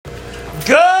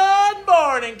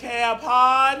morning, Camp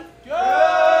Pod.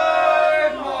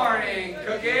 Good morning,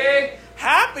 Cookie.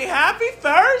 Happy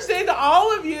Thursday to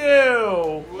all of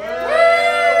you. Woo!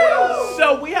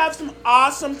 So we have some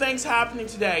awesome things happening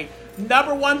today.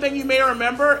 Number one thing you may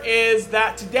remember is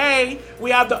that today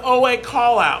we have the OA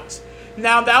call-out.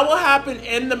 Now that will happen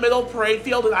in the middle parade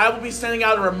field, and I will be sending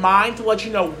out a reminder to let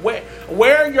you know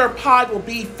where your pod will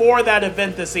be for that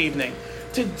event this evening.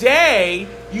 Today,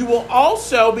 you will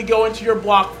also be going to your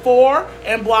Block 4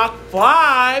 and Block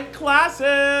 5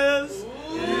 classes.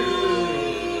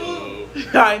 Ooh.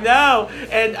 I know.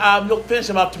 And you'll finish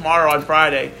them up tomorrow on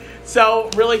Friday. So,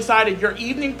 really excited. Your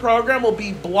evening program will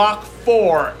be Block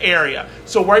 4 area.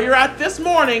 So, where you're at this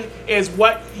morning is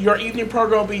what your evening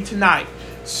program will be tonight.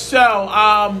 So,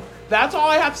 that's all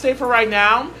I have to say for right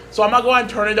now. So, I'm going to go ahead and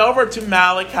turn it over to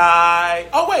Malachi.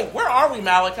 Oh, wait. Where are we,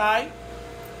 Malachi?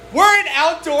 We're in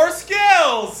Outdoor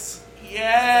Skills! Yay!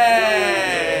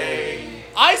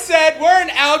 I said we're in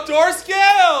Outdoor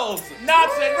Skills!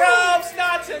 Knots and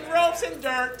ropes and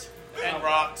dirt and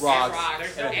rocks.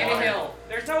 There's no And water. hill.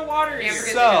 There's no water here.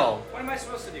 So, What am I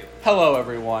supposed to do? hello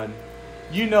everyone.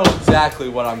 You know exactly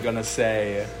what I'm gonna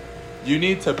say. You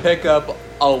need to pick up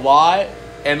a lot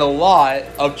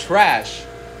of trash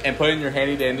and put it in your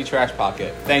handy dandy trash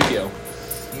pocket. Thank you.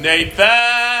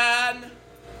 Nathan!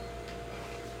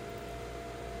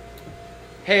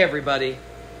 Hey everybody,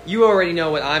 you already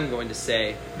know what I'm going to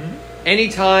say.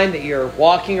 Anytime that you're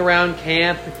walking around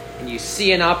camp and you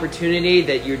see an opportunity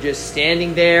that you're just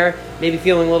standing there, maybe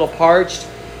feeling a little parched,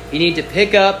 you need to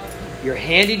pick up your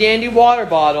handy dandy water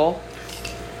bottle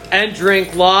and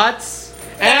drink lots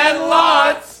And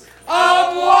lots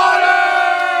of water!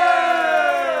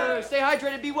 Stay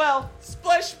hydrated, be well.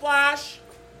 Splish splash.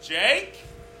 Jake?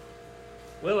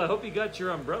 Well, I hope you got your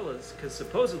umbrellas, because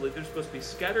supposedly there's supposed to be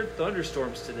scattered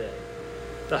thunderstorms today.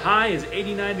 The high is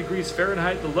 89 degrees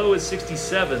Fahrenheit, the low is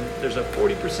 67. There's a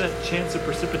 40% chance of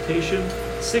precipitation,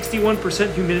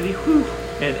 61% humidity,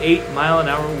 and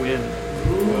 8-mile-an-hour wind.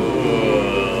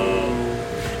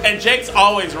 And Jake's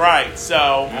always right,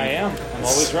 so... I am. I'm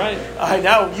always right. I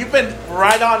know. You've been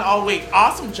right on all week.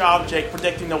 Awesome job, Jake,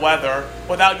 predicting the weather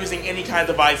without using any kind of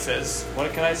devices.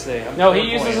 What can I say? I'm No, he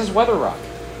clairvoyant. uses his weather rock.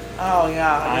 Oh,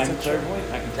 yeah. I guess I'm it's true.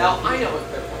 clairvoyant. I can Now tell. I know what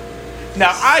clairvoyant.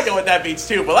 Now, I know what that means,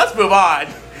 too, but let's move on.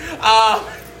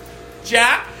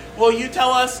 Jack, will you tell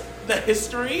us the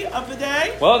history of the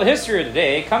day? Well, the history of the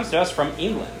day comes to us from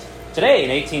England. Today, in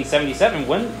 1877,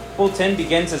 Wimbledon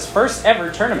begins its first ever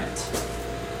tournament.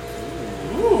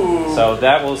 Ooh. So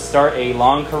that will start a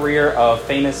long career of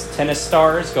famous tennis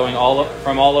stars going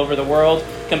from all over the world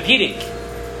competing.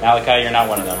 Malachi, you're not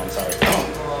one of them. I'm sorry.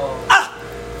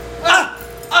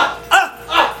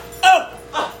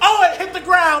 Oh, it hit the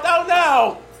ground. Oh,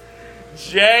 no.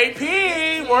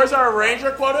 JP, where's our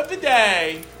Ranger quote of the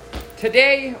day?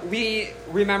 Today, we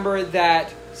remember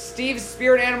that Steve's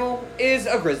spirit animal is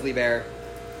a grizzly bear.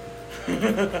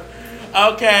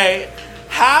 Okay.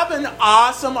 Have an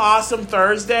awesome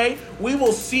Thursday. We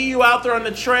will see you out there on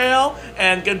the trail.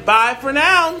 And goodbye for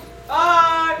now.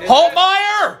 Bye!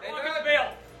 Holtmeyer! Come on, get the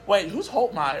bail. Wait, who's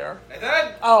Holtmeyer?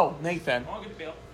 Nathan? Oh, Nathan. Come on, get the bail.